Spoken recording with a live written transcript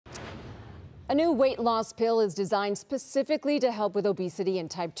A new weight loss pill is designed specifically to help with obesity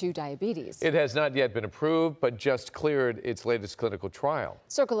and type 2 diabetes. It has not yet been approved, but just cleared its latest clinical trial.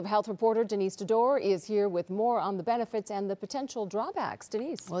 Circle of Health reporter Denise Tador is here with more on the benefits and the potential drawbacks.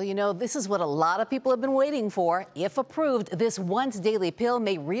 Denise. Well, you know, this is what a lot of people have been waiting for. If approved, this once-daily pill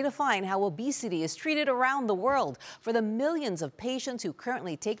may redefine how obesity is treated around the world. For the millions of patients who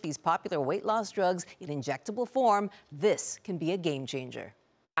currently take these popular weight loss drugs in injectable form, this can be a game changer.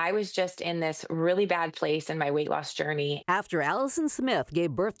 I was just in this really bad place in my weight loss journey. After Allison Smith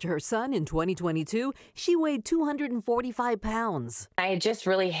gave birth to her son in 2022, she weighed 245 pounds. I had just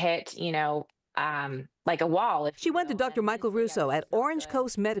really hit, like a wall. She went to Dr. Michael Russo at Orange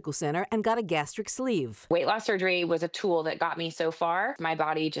Coast Medical Center and got a gastric sleeve. Weight loss surgery was a tool that got me so far. My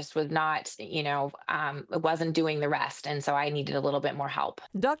body just was not, it wasn't doing the rest. And so I needed a little bit more help.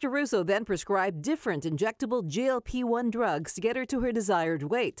 Dr. Russo then prescribed different injectable GLP-1 drugs to get her to her desired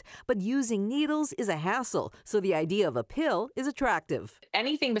weight. But using needles is a hassle, so the idea of a pill is attractive.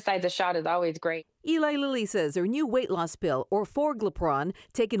 Anything besides a shot is always great. Eli Lilly says her new weight loss pill, or orforglipron,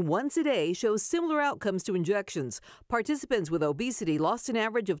 taken once a day, shows similar outcomes to injections. Participants with obesity lost an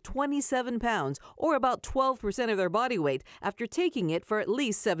average of 27 pounds, or about 12% of their body weight, after taking it for at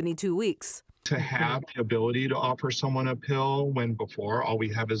least 72 weeks. To have the ability to offer someone a pill when before all we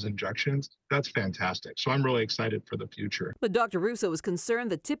have is injections, that's fantastic. So I'm really excited for the future. But Dr. Russo is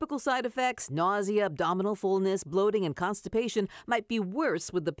concerned that typical side effects, nausea, abdominal fullness, bloating, and constipation might be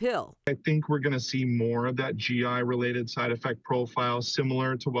worse with the pill. I think we're going to see more of that GI-related side effect profile,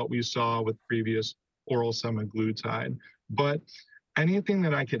 similar to what we saw with previous oral semaglutide. But anything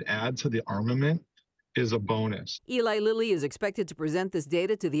that I could add to the armament is a bonus. Eli Lilly is expected to present this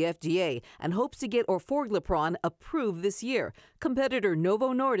data to the FDA and hopes to get orforglipron approved this year. Competitor Novo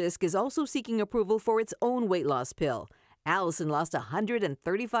Nordisk is also seeking approval for its own weight loss pill. Allison lost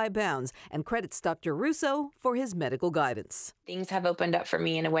 135 pounds and credits Dr. Russo for his medical guidance. Things have opened up for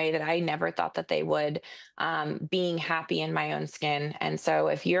me in a way that I never thought that they would, being happy in my own skin. And so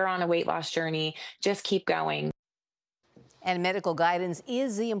if you're on a weight loss journey, just keep going. And medical guidance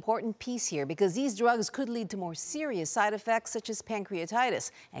is the important piece here, because these drugs could lead to more serious side effects such as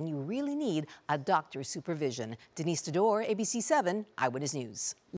pancreatitis, and you really need a doctor's supervision. Denise Tador, ABC 7 Eyewitness News.